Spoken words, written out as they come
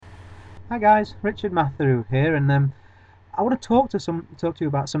Hi guys, Richard Mathew here, and I want to talk to you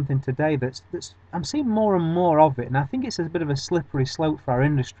about something today that's I'm seeing more and more of it, and I think it's a bit of a slippery slope for our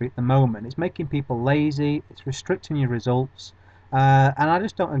industry at the moment. It's making people lazy, it's restricting your results, and I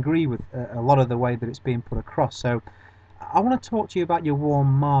just don't agree with a lot of the way that it's being put across. So I want to talk to you about your warm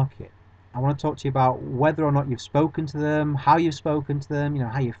market. I want to talk to you about whether or not you've spoken to them, how you've spoken to them,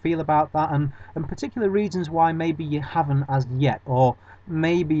 how you feel about that, and particular reasons why maybe you haven't as yet, or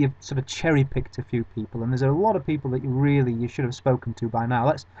maybe you've sort of cherry picked a few people, and there's a lot of people that you should have spoken to by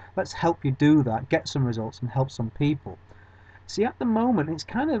now. Let's help you do that, get some results, and help some people. See, at the moment, it's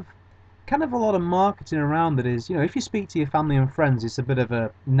kind of a lot of marketing around that is, if you speak to your family and friends, it's a bit of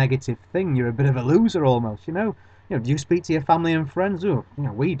a negative thing. You're a bit of a loser almost, do you speak to your family and friends? Oh,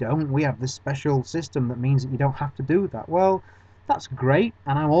 we don't. We have this special system that means that you don't have to do that. Well, that's great,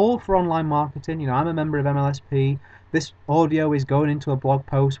 and I'm all for online marketing. I'm a member of MLSP. This audio is going into a blog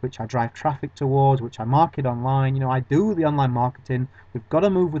post which I drive traffic towards, which I market online. I do the online marketing. We've got to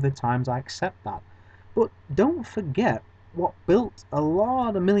move with the times. I accept that. But don't forget what built a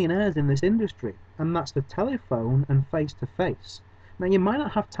lot of millionaires in this industry, and that's the telephone and face to face. Now you might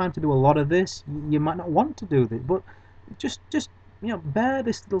not have time to do a lot of this, you might not want to do this, but just bear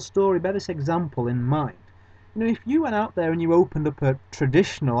this little story, bear this example in mind. If you went out there and you opened up a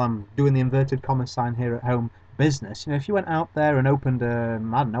traditional, I'm doing the inverted comma sign here at home, business, if you went out there and opened I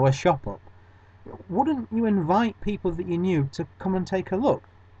don't know, a shop up, wouldn't you invite people that you knew to come and take a look?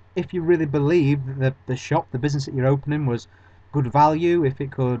 If you really believed that the shop, the business that you're opening was good value, if it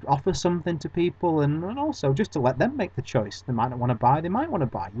could offer something to people, and also just to let them make the choice. They might not want to buy, they might want to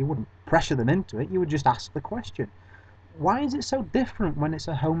buy. You wouldn't pressure them into it, you would just ask the question. Why is it so different when it's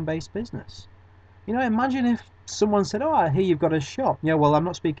a home-based business? Imagine if someone said, oh, I hear you've got a shop. Yeah, well, I'm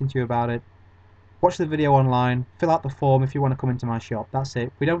not speaking to you about it. Watch the video online, fill out the form if you want to come into my shop. That's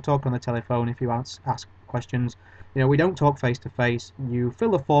it. We don't talk on the telephone if you ask questions. We don't talk face to face. You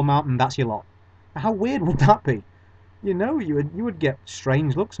fill the form out and that's your lot. How weird would that be? You would get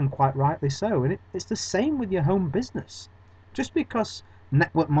strange looks, and quite rightly so. And it's the same with your home business. Just because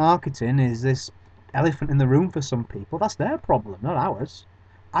network marketing is this elephant in the room for some people, that's their problem, not ours.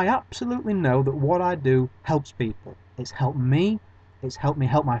 I absolutely know that what I do helps people. It's helped me, it's helped me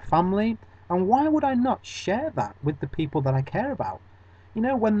help my family, and why would I not share that with the people that I care about?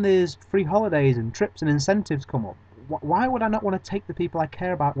 When there's free holidays and trips and incentives come up, why would I not want to take the people I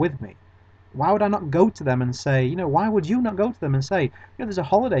care about with me? Why would I not go to them and say, why would you not go to them and say, there's a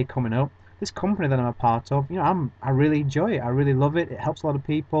holiday coming up, this company that I'm a part of, I really enjoy it, I really love it, it helps a lot of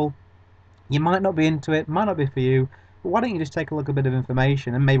people. You might not be into it, might not be for you, but why don't you just take a look at a bit of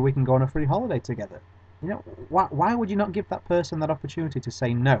information and maybe we can go on a free holiday together? Why would you not give that person that opportunity to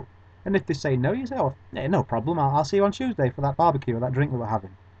say no? And if they say no, you say, oh, yeah, no problem, I'll see you on Tuesday for that barbecue or that drink that we're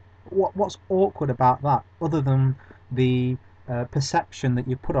having. What's awkward about that, other than the perception that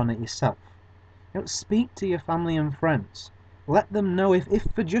you put on it yourself? Speak to your family and friends. Let them know, if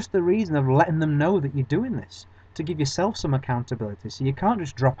for just the reason of letting them know that you're doing this, to give yourself some accountability so you can't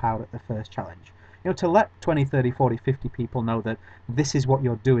just drop out at the first challenge. To let 20, 30, 40, 50 people know that this is what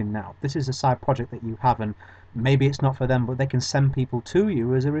you're doing now. This is a side project that you have, and maybe it's not for them, but they can send people to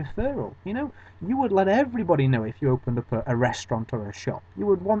you as a referral. You would let everybody know if you opened up a restaurant or a shop. You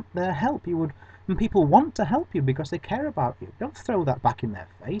would want their help. And people want to help you because they care about you. Don't throw that back in their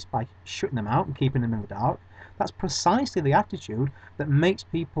face by shutting them out and keeping them in the dark. That's precisely the attitude that makes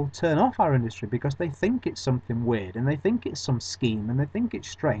people turn off our industry, because they think it's something weird and they think it's some scheme and they think it's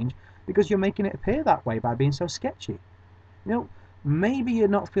strange because you're making it appear that way by being so sketchy. You know, Maybe you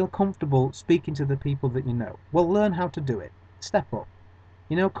not feel comfortable speaking to the people that you know. Well, learn how to do it. Step up.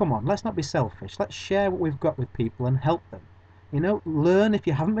 Come on, let's not be selfish. Let's share what we've got with people and help them. Learn if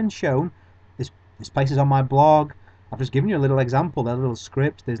you haven't been shown. This place is on my blog. I've just given you a little example, a little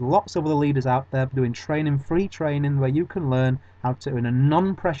script. There's lots of other leaders out there doing training, free training, where you can learn how to, in a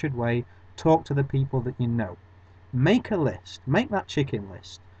non-pressured way, talk to the people that you know. Make a list, make that chicken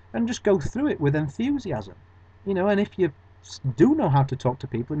list, and just go through it with enthusiasm. And if you do know how to talk to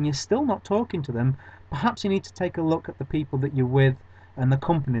people and you're still not talking to them, perhaps you need to take a look at the people that you're with and the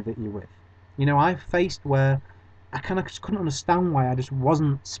company that you're with. I've faced where I kind of just couldn't understand why I just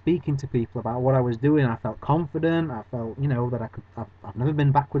wasn't speaking to people about what I was doing. I felt confident. I felt, that I could. I've never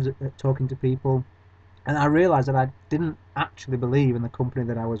been backwards at talking to people, and I realised that I didn't actually believe in the company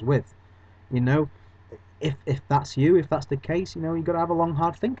that I was with. You know, if that's you, if that's the case, you've got to have a long,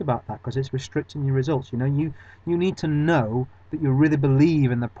 hard think about that, because it's restricting your results. You need to know that you really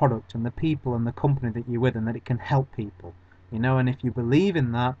believe in the product and the people and the company that you're with, and that it can help people. And if you believe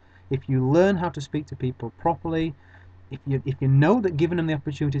in that, if you learn how to speak to people properly, if you know that giving them the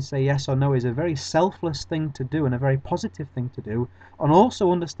opportunity to say yes or no is a very selfless thing to do and a very positive thing to do, and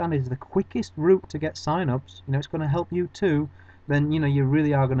also understand it is the quickest route to get sign-ups, it's going to help you too, then you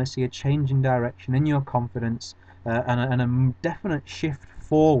really are going to see a change in direction in your confidence, and a definite shift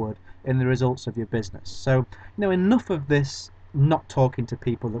forward in the results of your business. So, enough of this not talking to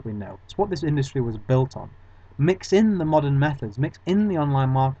people that we know. It's what this industry was built on. Mix in the modern methods, mix in the online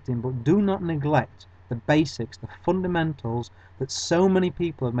marketing, but do not neglect the basics, the fundamentals that so many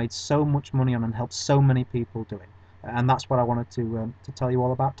people have made so much money on and helped so many people doing. And that's what I wanted to tell you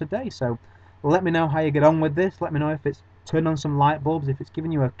all about today. So let me know how you get on with this. Let me know if it's turned on some light bulbs, if it's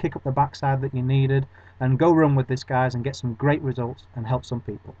giving you a kick up the backside that you needed. And go run with this, guys, and get some great results and help some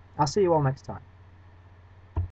people. I'll see you all next time.